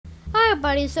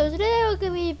everybody, so today we're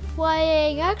going to be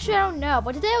playing, actually I don't know,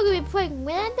 but today we're going to be playing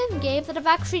random games that I've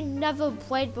actually never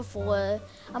played before.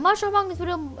 I'm not sure how long this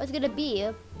video is going to be.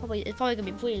 It's probably going to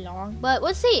be pretty long, but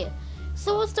we'll see.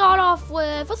 So we'll start off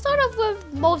with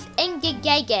most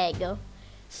engaging.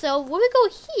 So when we go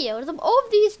here, there's all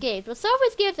of these games, but some of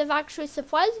these games I've actually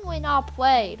surprisingly not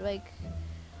played. Like,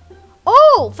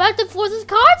 oh, Phantom Forces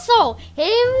console! Here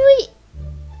we...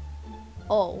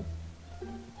 Oh.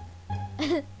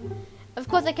 Of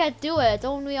course I can't do it. It's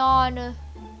only on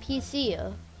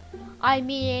PC. I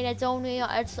mean, it's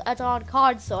on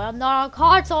console. I'm not on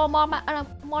console. I'm on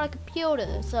a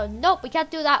computer. So nope, we can't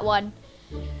do that one.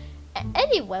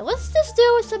 Anyway, let's just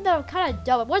do something kind of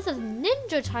dumb. What's this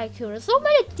Ninja Tycoon? There's so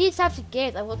many of these types of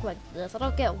games that look like this. I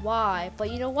don't get why,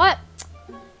 but you know what?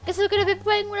 Guess we're gonna be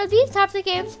playing one of these types of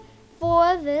games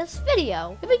for this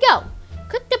video. Here we go.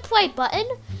 Click the play button.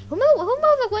 Who knows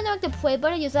when like the play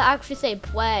button used to actually say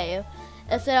play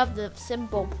instead of the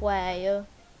simple play?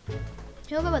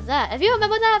 You remember that? If you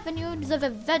remember that, then you deserve a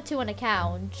vet to an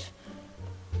account.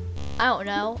 I don't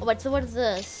know. Wait, so what is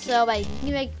this? So like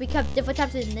you become different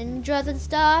types of ninjas and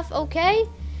stuff, okay?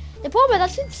 The problem is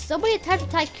I've seen so many types of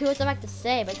tycoons that are like the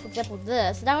same. Like for example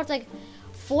this. Now it's like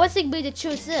forcing me to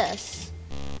choose this.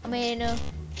 I mean I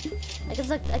guess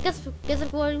I'm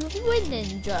going with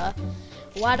ninja.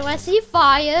 Why do I see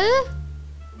fire? I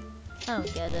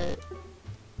don't get it.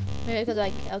 Maybe because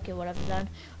like, okay, whatever then.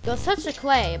 Go search the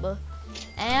claim.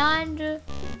 And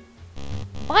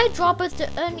buy droppers to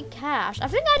earn cash. I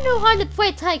think I know how to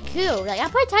play Tycoon. Like I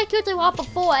played Tycoon a lot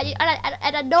before and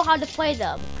I know how to play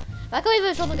them. I can't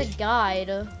even show like a guide.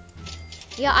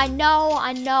 Yeah, I know.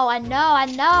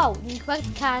 You can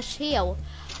collect cash here.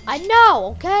 I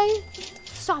know, okay?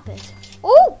 Stop it.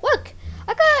 Oh, look!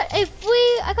 I got like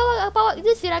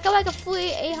a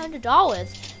free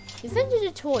 $800. You finished the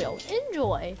tutorial.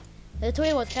 Enjoy. The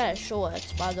tutorial was kind of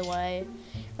short, by the way.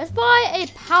 Let's buy a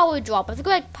power drop. I think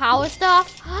like power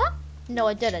stuff. Huh? No,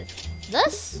 I didn't.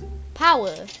 This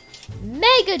power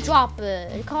mega dropper.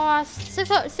 It costs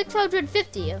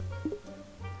 650.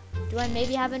 Do I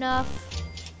maybe have enough?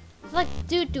 It's like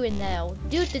doing now.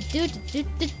 Do.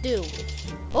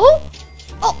 Oh.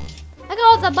 I got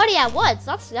all the money at once.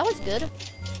 That was good.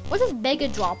 What's this mega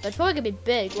drop? It's probably gonna be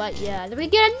big, right? Yeah. Then we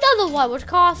get another one, which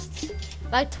costs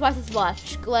like twice as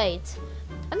much. Great.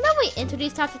 I'm not really into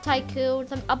these types of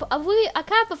tycoons. I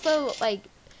kind of prefer like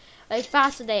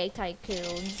fascinating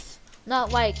tycoons,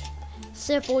 not like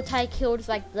simple tycoons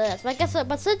like this.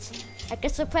 But since I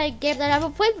guess we're playing a game that I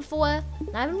haven't played before,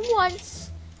 not even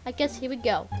once. I guess here we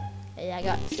go. And I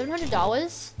got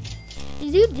 $700. Do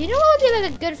you know what would be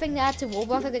like a good thing to add to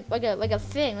Roblox? Like a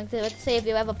thing. Like let's say if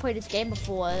you ever played this game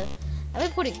before. That'd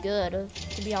be pretty good,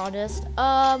 to be honest.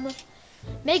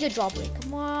 Mega dropper.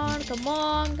 Come on. It doesn't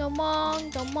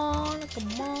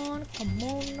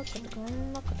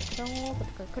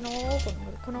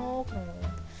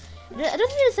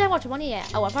even say how much money I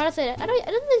have. Oh, I thought I said it. It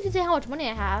doesn't even say how much money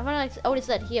I have. I already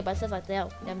said it here, but it says like that.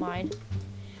 Oh, never mind.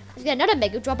 Let's get another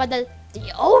mega dropper, the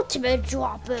ultimate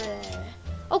dropper.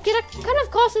 Okay, that kind of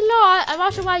costs a lot. I'm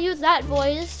not sure why I used that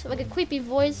voice, like a creepy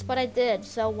voice, but I did,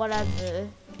 so whatever.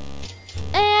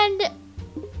 And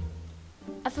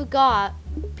I forgot,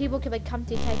 people can like come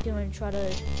to Tycoon and try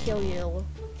to kill you.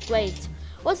 Wait,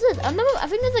 what's this? I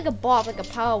think there's like a boss, like a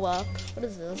power up. What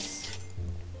is this?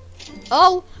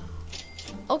 Oh,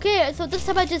 okay. So this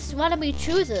time I just randomly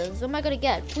chooses. What am I gonna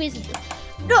get? Please,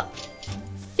 no,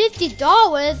 $50.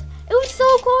 It was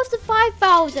so close to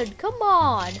 5,000. Come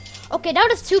on. Okay, now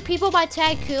there's 2 people by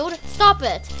Tycoon. Stop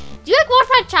it. Do you like watch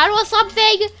my channel or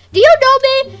something? Do you know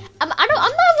me? I'm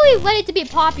not really ready to be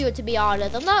popular, to be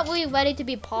honest. Oh,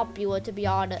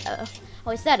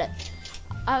 I said it.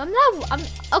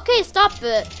 Okay, stop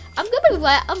it. I'm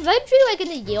eventually like in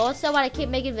a year or so when I keep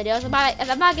making videos. I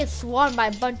might get swarmed by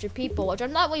a bunch of people, which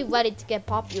I'm not really ready to get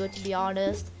popular, to be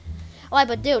honest. Alright,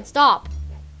 but dude, stop.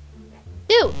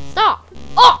 Dude, stop.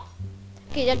 Oh!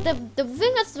 Okay, like the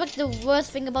thing that's like the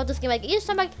worst thing about this game, like each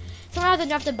time like sometimes I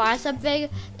have to buy something,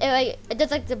 it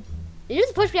does like it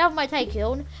just push me out of my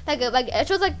Tycoon. Like it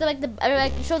shows like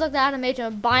it shows like the animation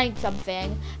of buying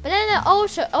something, but then it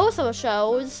also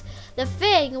shows the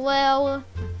thing. Well,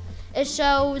 it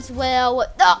shows shows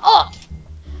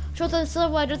that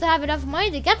someone doesn't have enough money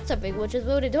to get something, which is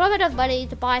weird. They don't have enough money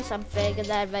to buy something, and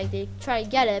then like they try and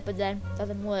get it, but then it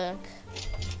doesn't work.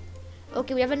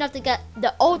 Okay, we have enough to get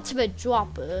the ultimate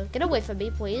dropper. Get away from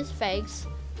me, please. Thanks.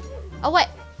 Oh, wait.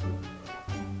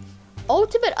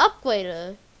 Ultimate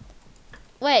upgrader.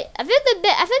 Wait, I think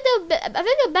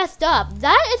they're messed up.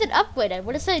 That isn't upgraded.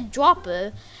 Would have said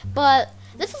dropper, but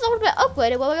this is a little bit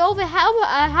upgraded, but we over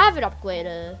have it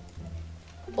upgraded.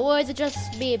 Or is it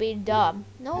just me being dumb?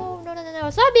 No.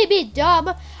 It's not me being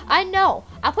dumb. I know.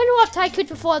 I played a lot of Tycoons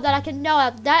before that I can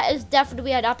know that is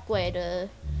definitely an upgrade.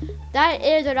 That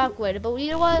is an upgrade. But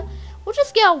you know what? We'll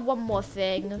just get one more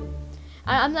thing.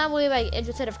 I'm not really like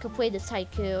interested in completing this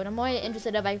Tycoon. I'm more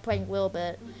interested in like playing a little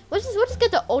bit. We'll just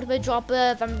get the ultimate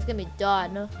dropper if I'm just gonna be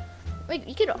done. Wait,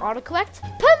 you can auto collect?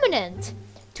 Permanent!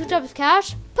 2 times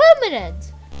cash?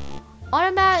 Permanent!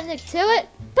 Automatic turret?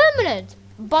 Permanent!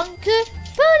 Bunker?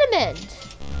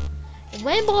 Permanent!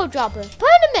 Rainbow dropper?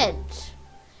 Permanent!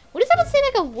 What does that say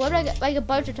like a word like a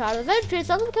bunch of times? Eventually it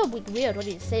sounds like a weird. What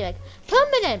do you say? Like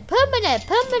permanent, permanent,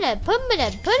 permanent,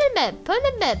 permanent, permanent,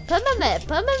 permanent, permanent,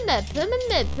 permanent,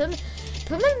 permanent,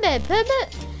 permanent, permanent.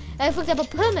 Like for example,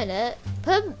 permanent,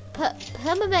 permanent,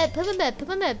 permanent, permanent,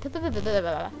 permanent.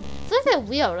 It's like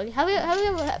weird. Like have you I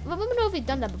don't know if you've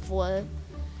done that before.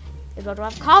 If you don't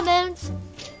have comments,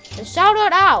 then shout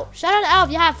it out. Shout it out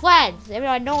if you have friends.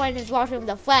 Everyone, no one is watching with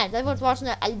their friends. Everyone's watching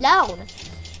it alone.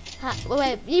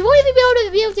 Wait, you won't even be able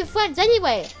to be with your friends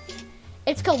anyway.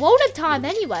 It's Corona time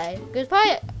anyway. There's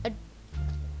probably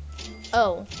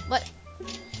oh, what?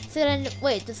 So then,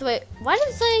 wait, why did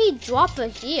it say he drop a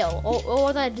heel? Or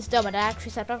was I just dumb and I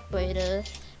actually set upgraded?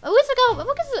 I wish I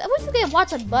could watch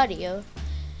somebody.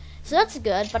 So that's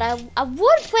good, but I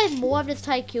would play more of this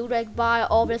Tycoon, like buy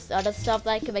all this other stuff that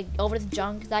I could, like, all this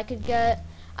junk that I could get.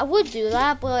 I would do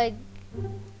that, but like,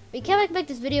 we can't like make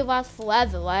this video last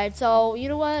forever, right? So, you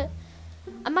know what?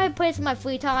 I might play this in my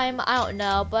free time, I don't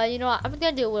know, but you know what? I'm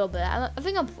gonna do a little bit. I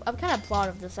think I'm kind of proud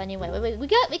of this anyway. We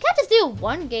can't just do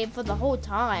one game for the whole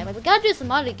time. Like, we gotta do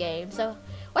some other games, so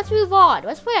let's move on.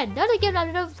 Let's play another game that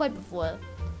I've never played before.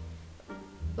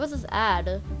 What's this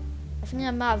ad? I think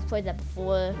I might have played that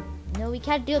before. No, we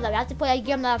can't do that. We have to play a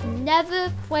game that I've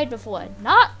never played before.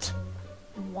 Not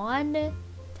one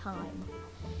time.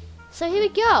 So here we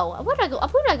go. I wonder I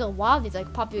go wild of these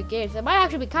like popular games. It might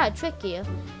actually be kind of tricky.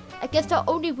 I guess the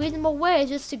only reasonable way is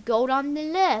just to go down the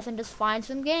list and just find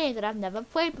some games that I've never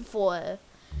played before.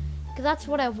 Because that's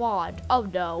what I want. Oh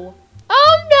no.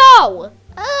 Oh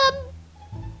no!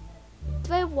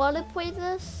 Do I want to play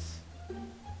this?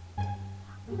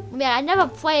 Yeah, I never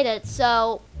played it,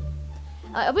 so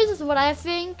at least this is what I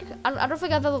think. I don't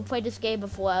think I've ever played this game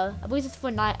before. At least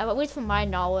from my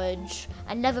knowledge,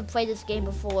 I never played this game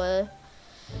before.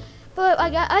 But I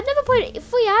never played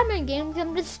free admin games.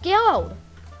 I'm just scared.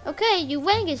 Okay, you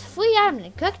rank is free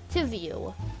admin. Click to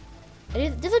view.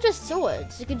 These are just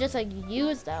swords. You can just like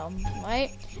use them,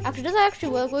 right? After this actually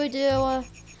work, we do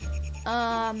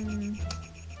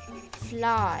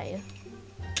fly.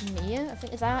 Me? I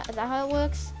think is that how it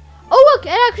works? Oh look,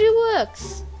 it actually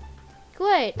works.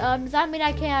 Great. Does that mean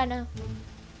I can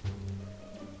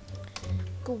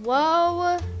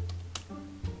grow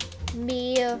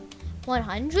me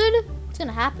 100? What's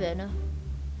gonna happen?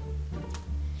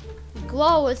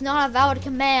 Grow is not a valid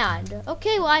command.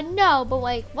 Okay, well I know, but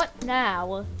like, what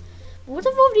now? What's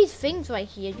with all these things right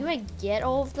here? Do I get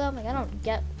all of them? Like, I don't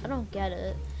get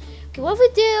it. Okay, what if we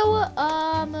do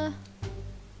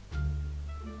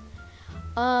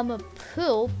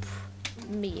poop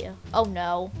me? Oh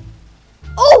no.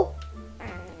 Oh!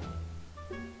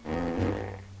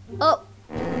 Oh!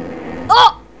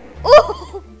 Oh!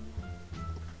 Oh!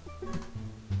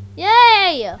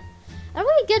 Yay! I'm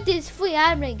gonna get these free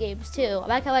admin games too. I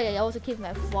like how I also keep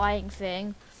my flying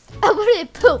thing. I really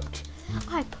pooped.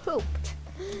 I pooped.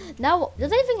 Now,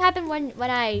 does anything happen when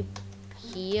I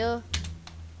pee?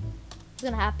 What's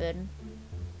gonna happen?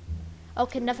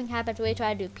 Okay, nothing happens when we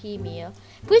try to do pee me.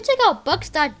 Please check out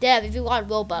bucks.dev if you want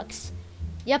Robux.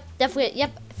 Yep, definitely.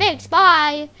 Yep, thanks,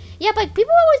 bye. Yep, like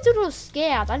people always do those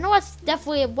scams. I know it's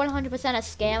definitely 100% a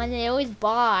scam, and they always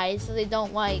buy so they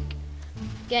don't like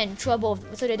get in trouble,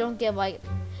 so they don't get like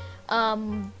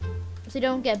so they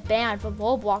don't get banned from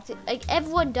Roblox. Like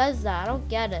everyone does that. I don't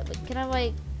get it. But can I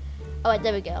like? Oh, wait,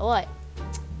 there we go. What?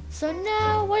 So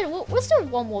now, wait, let's do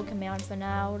one more command for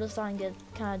now. We're just starting to get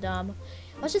kind of dumb.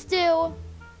 Let's just do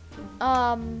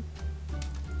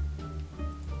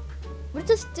what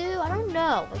does this do? I don't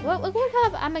know. Like, what kind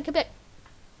of I'm gonna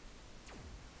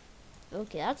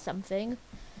okay, that's something.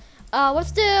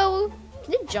 Let's do.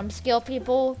 Can you jump scale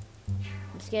people?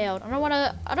 I'm scared. I don't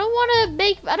wanna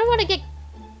get.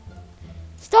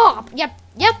 Stop. Yep.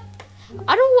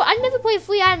 I never play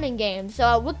free admin games,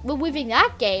 so we're leaving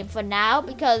that game for now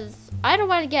because I don't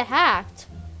want to get hacked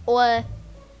or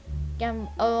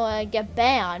get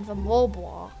banned from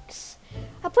Roblox.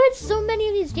 I played so many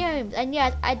of these games, and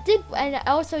yes, I did, and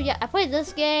also, yeah, I played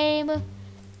this game.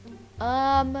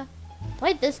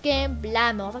 played this game,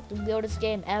 Blammo. It's like the weirdest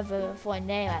game ever for a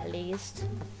name, at least.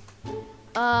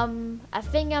 I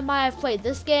think I might have played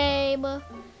this game. Like,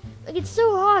 it's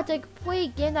so hard to like, play a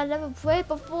game that I never played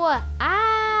before.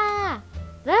 Ah!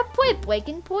 Did I play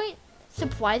Breaking Point?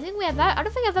 Surprisingly, I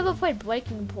don't think I've ever played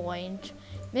Breaking Point.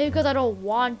 Maybe because I don't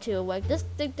want to. Like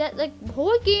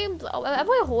horror games. I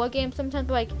play horror games sometimes,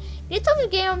 but like these types of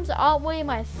games aren't really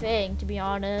my thing, to be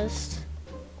honest.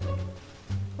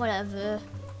 Whatever.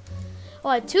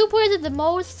 Alright, 2 players with the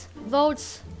most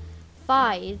votes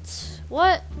fight.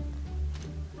 What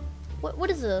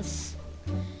is this?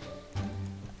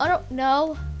 I don't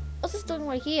know. What's this doing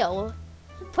right here?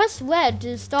 Press red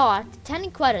to start.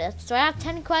 10 credits. Do I have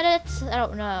 10 credits? I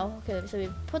don't know. Okay, so we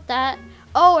put that.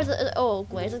 Oh,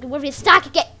 wait. It's like, what if we stack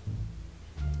again?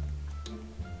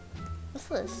 What's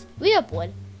this?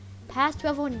 Leaderboard. Past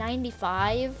level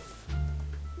 95.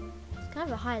 It's kind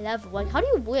of a high level. Like, how do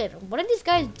you win? What are these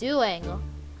guys doing?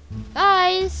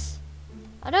 Guys,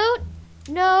 I don't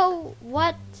know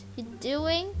what you're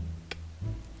doing,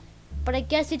 but I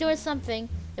guess you're doing something.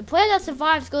 The player that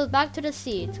survives goes back to the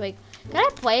seat. Like, can I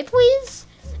play, please?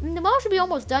 I mean, the match should be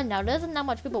almost done now. There isn't that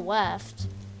much people left.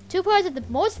 2 players with the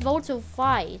most votes will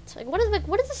fight. Like, what does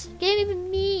this game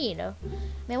even mean? I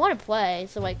mean, I want to play,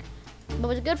 so like, but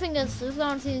the good thing is this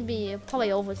one seems to be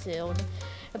probably over soon.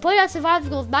 The player that survives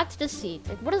goes back to the seat.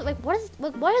 Like, what is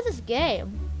this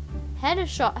game?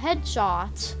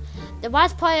 Headshot. The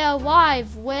last player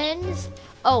alive wins.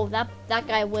 Oh, that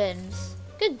guy wins.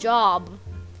 Good job.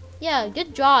 Yeah,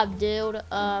 good job, dude.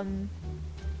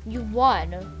 You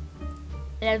won.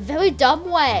 In a very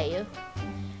dumb way.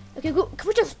 Okay, can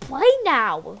we just play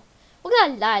now? We're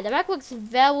gonna lie. The back looks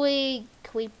very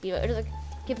creepy. It's like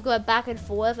keep going back and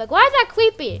forth. Like, why is that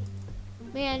creepy?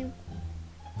 Man,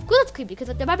 of course it's creepy because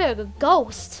like, there might be like a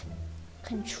ghost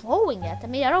controlling it. I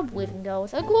mean, I don't believe in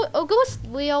ghosts. A ghost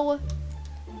real?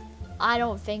 I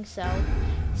don't think so.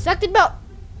 Selected mode.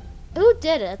 Who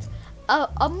did it?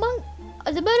 Among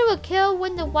the murder will kill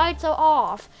when the lights are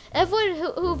off.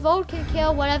 Everyone who vote can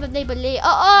kill whatever they believe.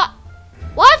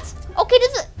 What? Okay,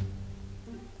 this is.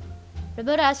 The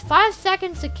murder has 5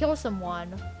 seconds to kill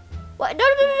someone. What? No.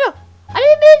 I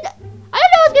didn't know it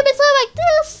was gonna be something like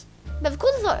this. But of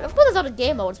course it's not a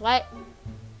game modes, right?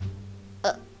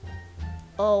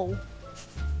 Oh.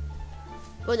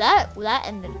 Well, that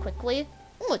ended quickly.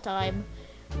 One more time.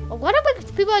 What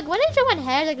about people like when they show my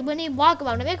head, like when they walk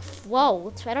around, they make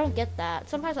floats. I don't get that.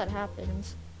 Sometimes that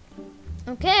happens.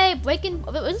 Okay, we're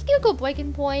just gonna go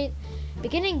Breaking Point.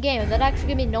 Beginning game. Is that actually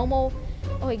gonna be normal?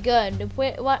 Okay, good.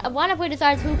 One player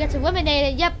decides who gets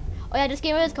eliminated. Yep. Oh yeah, this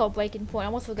game is called Breaking Point. I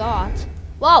almost forgot.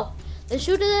 Whoa. The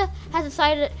shooter has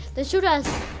decided. The shooter has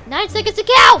 9 seconds to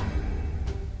kill.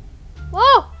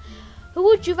 Whoa. Who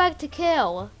would you like to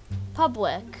kill?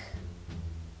 Public.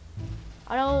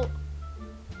 I don't.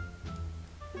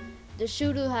 The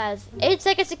shooter has 8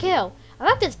 seconds to kill. I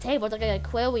like this table. It's like an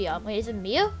aquarium. Wait, is it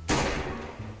Mia?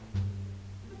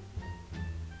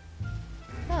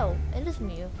 No, it is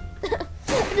Mia.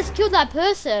 I just killed that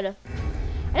person.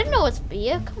 I didn't know it's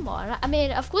Mia. Come on. I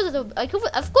mean, of course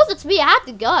it's me. I had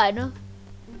the gun.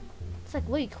 It's like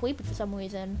really creepy for some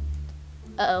reason.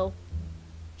 Uh-oh.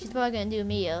 She's probably gonna do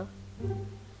Mia.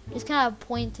 She's kind of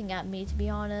pointing at me, to be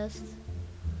honest.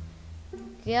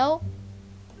 Gil,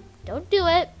 don't do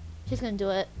it. She's gonna do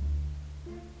it.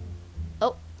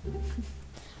 Oh.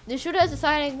 The shooter is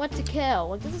deciding what to kill.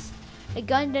 Like, a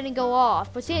gun didn't go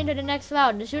off. Proceeding to the next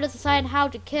round. The shooter is deciding how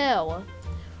to kill.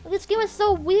 Like, this game is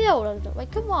so weird.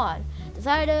 Like, come on.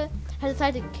 Decider has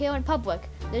decided to kill in public.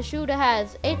 The shooter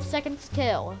has 8 seconds to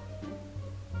kill.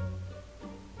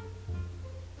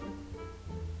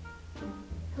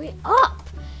 Hurry up!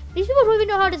 These people don't even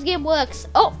know how this game works.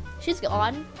 Oh, she's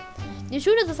gone. The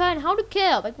shooter is deciding how to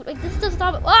kill. Like this doesn't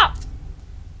stop. Ah!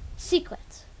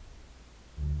 Secret.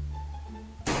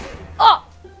 Oh!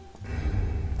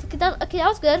 Okay, that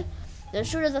was good. The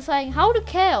shooter is deciding how to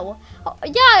kill. Oh,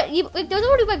 yeah, there's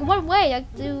only like one way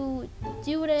like, to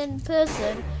do it in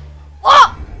person.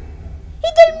 Oh! He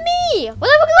did me! Was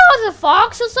I a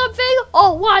fox or something?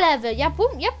 Oh, whatever. Yep,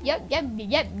 boom, yep.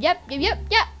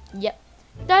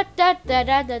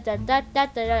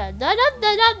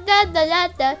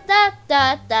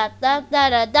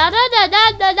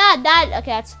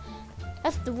 Okay,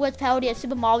 that's the worst parody of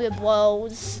Super Mario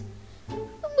Bros.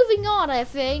 Moving on, I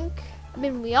think. I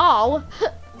mean, we all.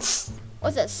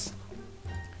 What's this?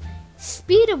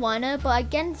 Speedrunner, but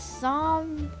against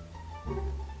some.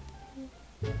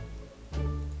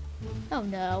 Oh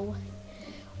no.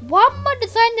 Why am I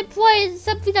deciding to play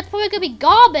something that's probably gonna be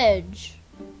garbage?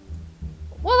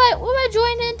 What am I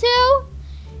joining into?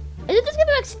 Is it just gonna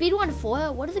be like Speed 1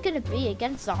 4? What is it gonna be?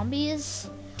 Against zombies?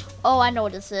 Oh, I know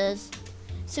what this is.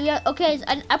 So yeah, okay, so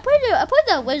I put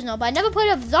the original, but I never put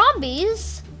up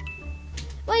zombies.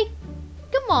 Like,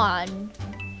 come on.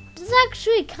 This is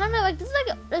actually kind of like, this is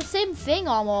like the same thing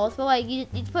almost, but like, you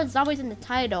put zombies in the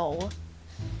title.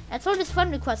 That's all this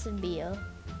friend request would be.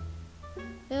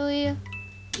 Really?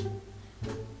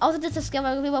 Also, just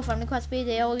discover people friend request be,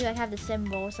 they always like have the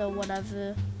symbol, so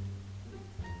whatever.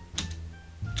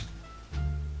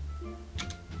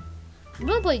 I'm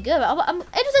really pretty good. I'm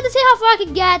interested to see how far I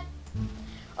can get.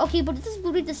 Okay, but this is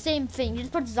literally the same thing. You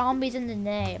just put zombies in the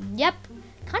name. Yep,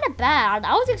 kind of bad.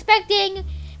 I was expecting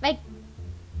like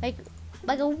a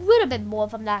little bit more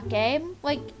from that game.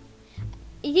 Like,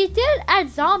 you did add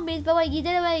zombies, but like you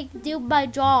didn't like do my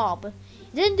job.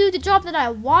 You didn't do the job that I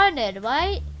wanted,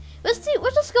 right? Let's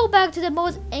just go back to the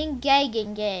most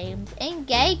engaging games.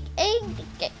 Engage.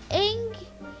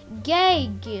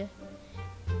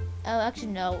 Oh, actually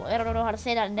no. I don't know how to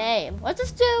say that name. Let's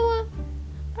just do. I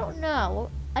don't know.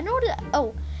 I know that.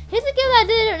 Oh, here's a game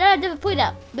that I never played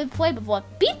before.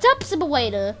 Beat Up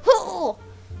Simulator.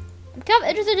 I'm kind of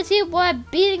interested to see what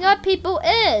beating up people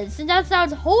is, and that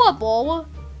sounds horrible.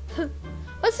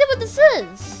 Let's see what this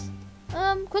is.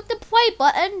 Click the play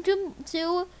button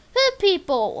to hurt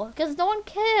people, because no one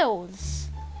kills.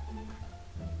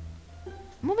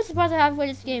 I'm almost surprised I haven't played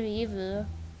this game either.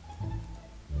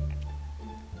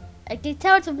 I can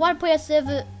tell it's a one-player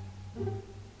server.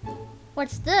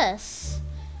 What's this?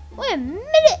 Wait a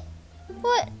minute.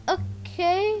 What?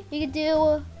 Okay, you can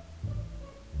do.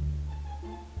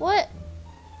 What?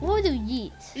 What do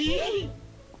you eat?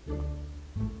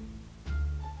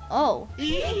 Oh.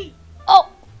 Oh.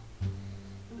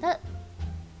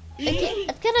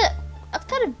 That's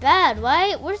kind of bad,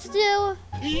 right? We'll just do.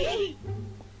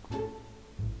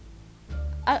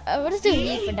 We'll just do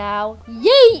yeet for now.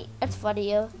 Yeet. That's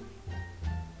funny.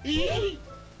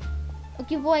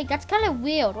 Okay, boy, that's kind of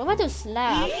weird. What about to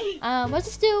slap? Let's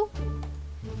just do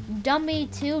dummy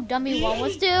 2, dummy 1.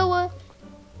 Let's do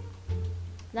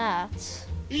that.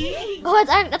 Oh,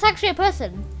 that's actually a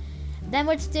person. Then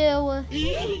let's do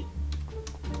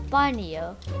bunny.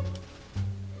 Oh,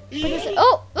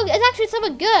 look, it's actually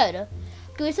someone good.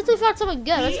 Okay, since we found someone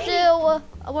good, let's do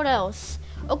what else?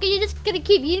 Okay, you're just gonna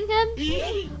keep eating him?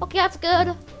 Okay, that's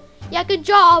good. Yeah, good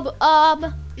job.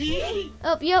 Oh,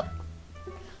 yep.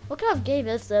 What kind of game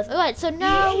is this? Alright, so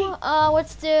now,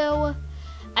 let's do.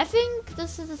 I think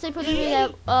this is the same person who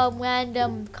that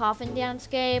random coffin dance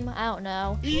game. I don't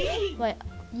know. Wait,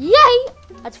 yay!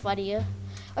 That's funny.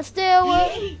 Let's do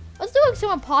like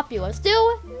someone popular. Let's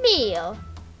do me.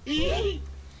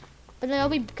 But then it'll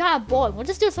be kind of boring. We'll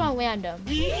just do someone random.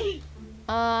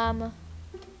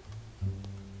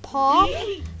 Pop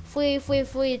 3 3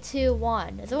 3 2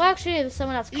 1. Is there actually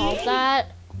someone that's called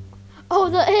that? Oh,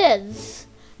 there is.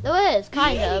 There is,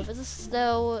 kind of. Is this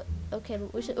still okay?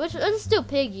 Let's just do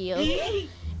Piggy. Is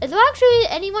there actually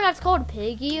anyone that's called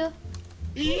Piggy?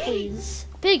 Please,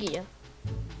 Piggy.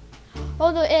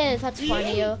 Oh, there is. That's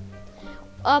funny.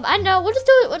 I know. We'll just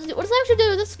do it. Let's actually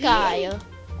do this guy.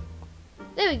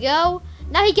 There we go.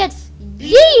 Now he gets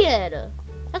yeeted.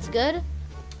 That's good.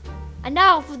 And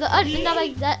now for the now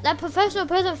like that professional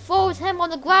person throws him on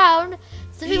the ground.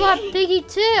 So we want Piggy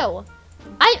too.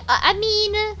 I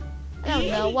mean, I don't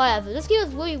know. Whatever. This game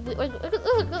is really it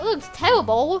looks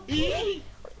terrible. He's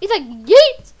like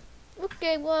yeet.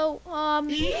 Okay, well,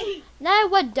 now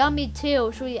what dummy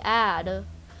 2 should we add?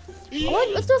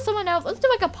 Let's do someone else. Let's do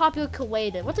like a popular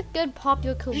creator. What's a good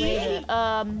popular creator?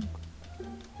 I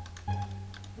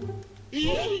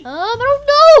don't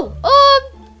know.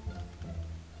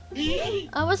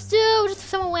 Let's do just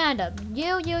someone random.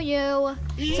 You.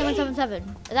 777. Is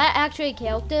that actually a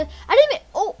character? I didn't even.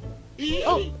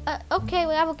 Okay,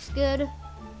 well that looks good.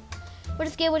 We'll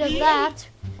just get rid of that.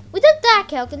 We did that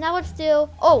character. Now let's do.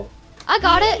 Oh, I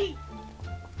got it.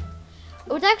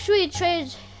 It would actually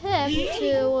change him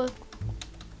to.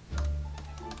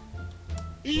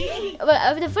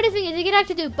 But the funny thing is, you can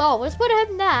actually do both. Let's put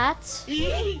him that.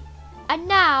 And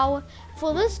now,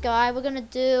 for this guy, we're gonna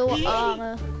do,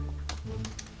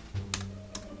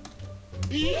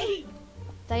 did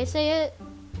I say it?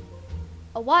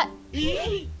 A what?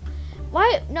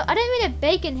 Why? No, I didn't mean a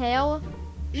bacon hail.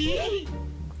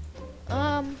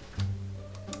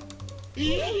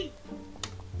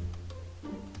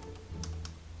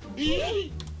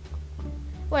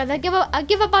 Wait, I give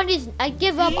up on these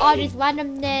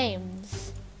random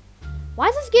names. Why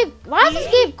is this game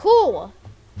cool?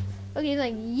 Okay,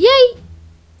 like yay!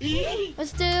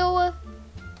 Let's do.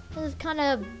 This is kind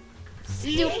of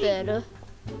stupid.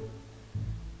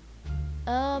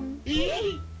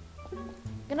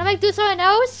 Can I do something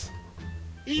else?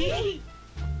 Yay!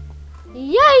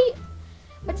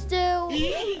 Let's do.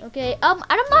 Okay. I'm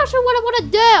not sure what I want to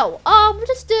do. We'll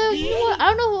just do. You know what? I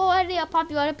don't know who any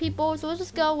popular people, so let's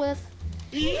just go with.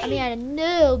 I mean, I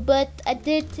knew, but I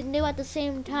did know at the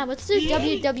same time. Let's do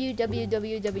www.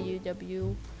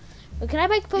 Can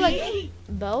I put like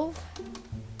both?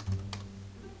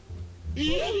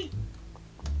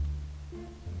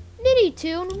 Nitty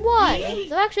Tune 1.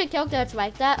 There's actually a character that's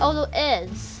like that. Although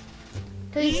is.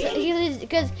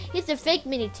 Because he's a fake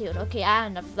Mini Tune. Okay, I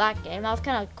don't know that game. That was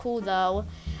kind of cool though.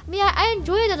 I mean, I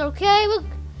enjoyed it. Okay, look,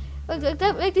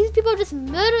 like these people are just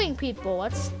murdering people.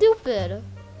 That's stupid.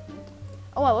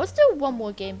 Oh well, let's do one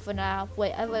more game for now.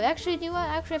 Wait, actually, you know what?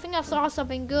 Actually, I think I saw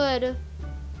something good.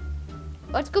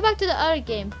 Let's go back to the other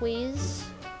game, please.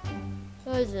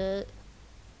 What is it?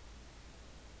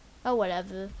 Oh,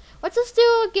 whatever. Let's just do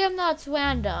a game that's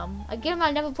random. A game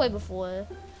I never played before.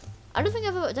 I don't think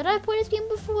I've ever... Did I play this game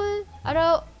before? I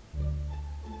don't...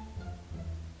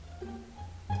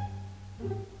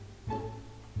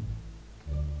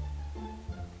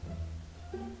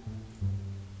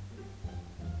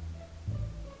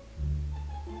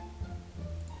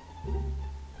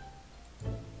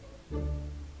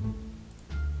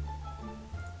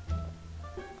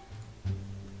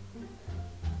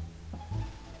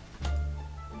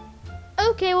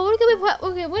 Okay, well we're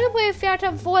gonna play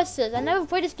Phantom Forces. I never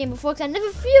played this game before because I never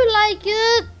feel like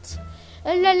it.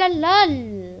 La la la.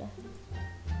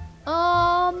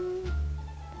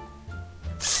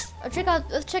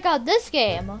 Let's check out this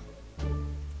game.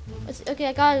 Okay,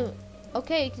 I got it.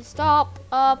 Okay, you can stop.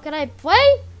 Can I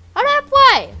play? How do I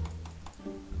play?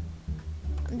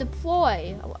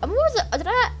 Deploy. Did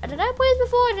I play this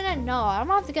before? I didn't know. I'm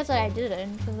gonna have to guess that I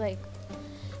didn't, because like.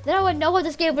 Then I would know what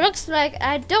this game looks like.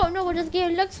 I don't know what this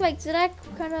game looks like, so that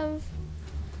kind of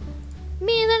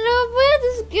means I never played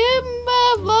this game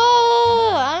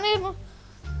before. I don't even.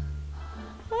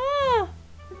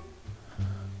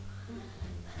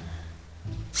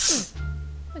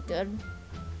 Good.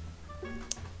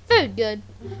 Very good.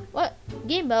 What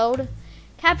game mode?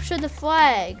 Capture the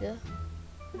flag.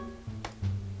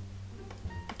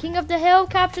 King of the Hill.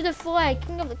 Capture the flag.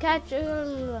 King of the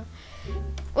capture.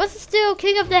 What's still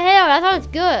King of the Hill? I thought it's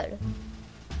good.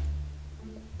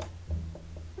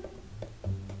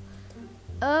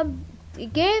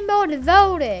 Game mode and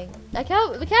voting. We kind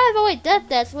of already did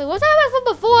this. Wait, was that from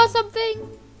before or something?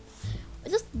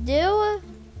 Is this new?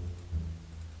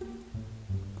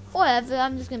 Whatever,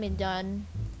 I'm just gonna be done.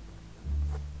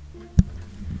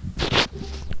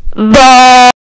 Bye.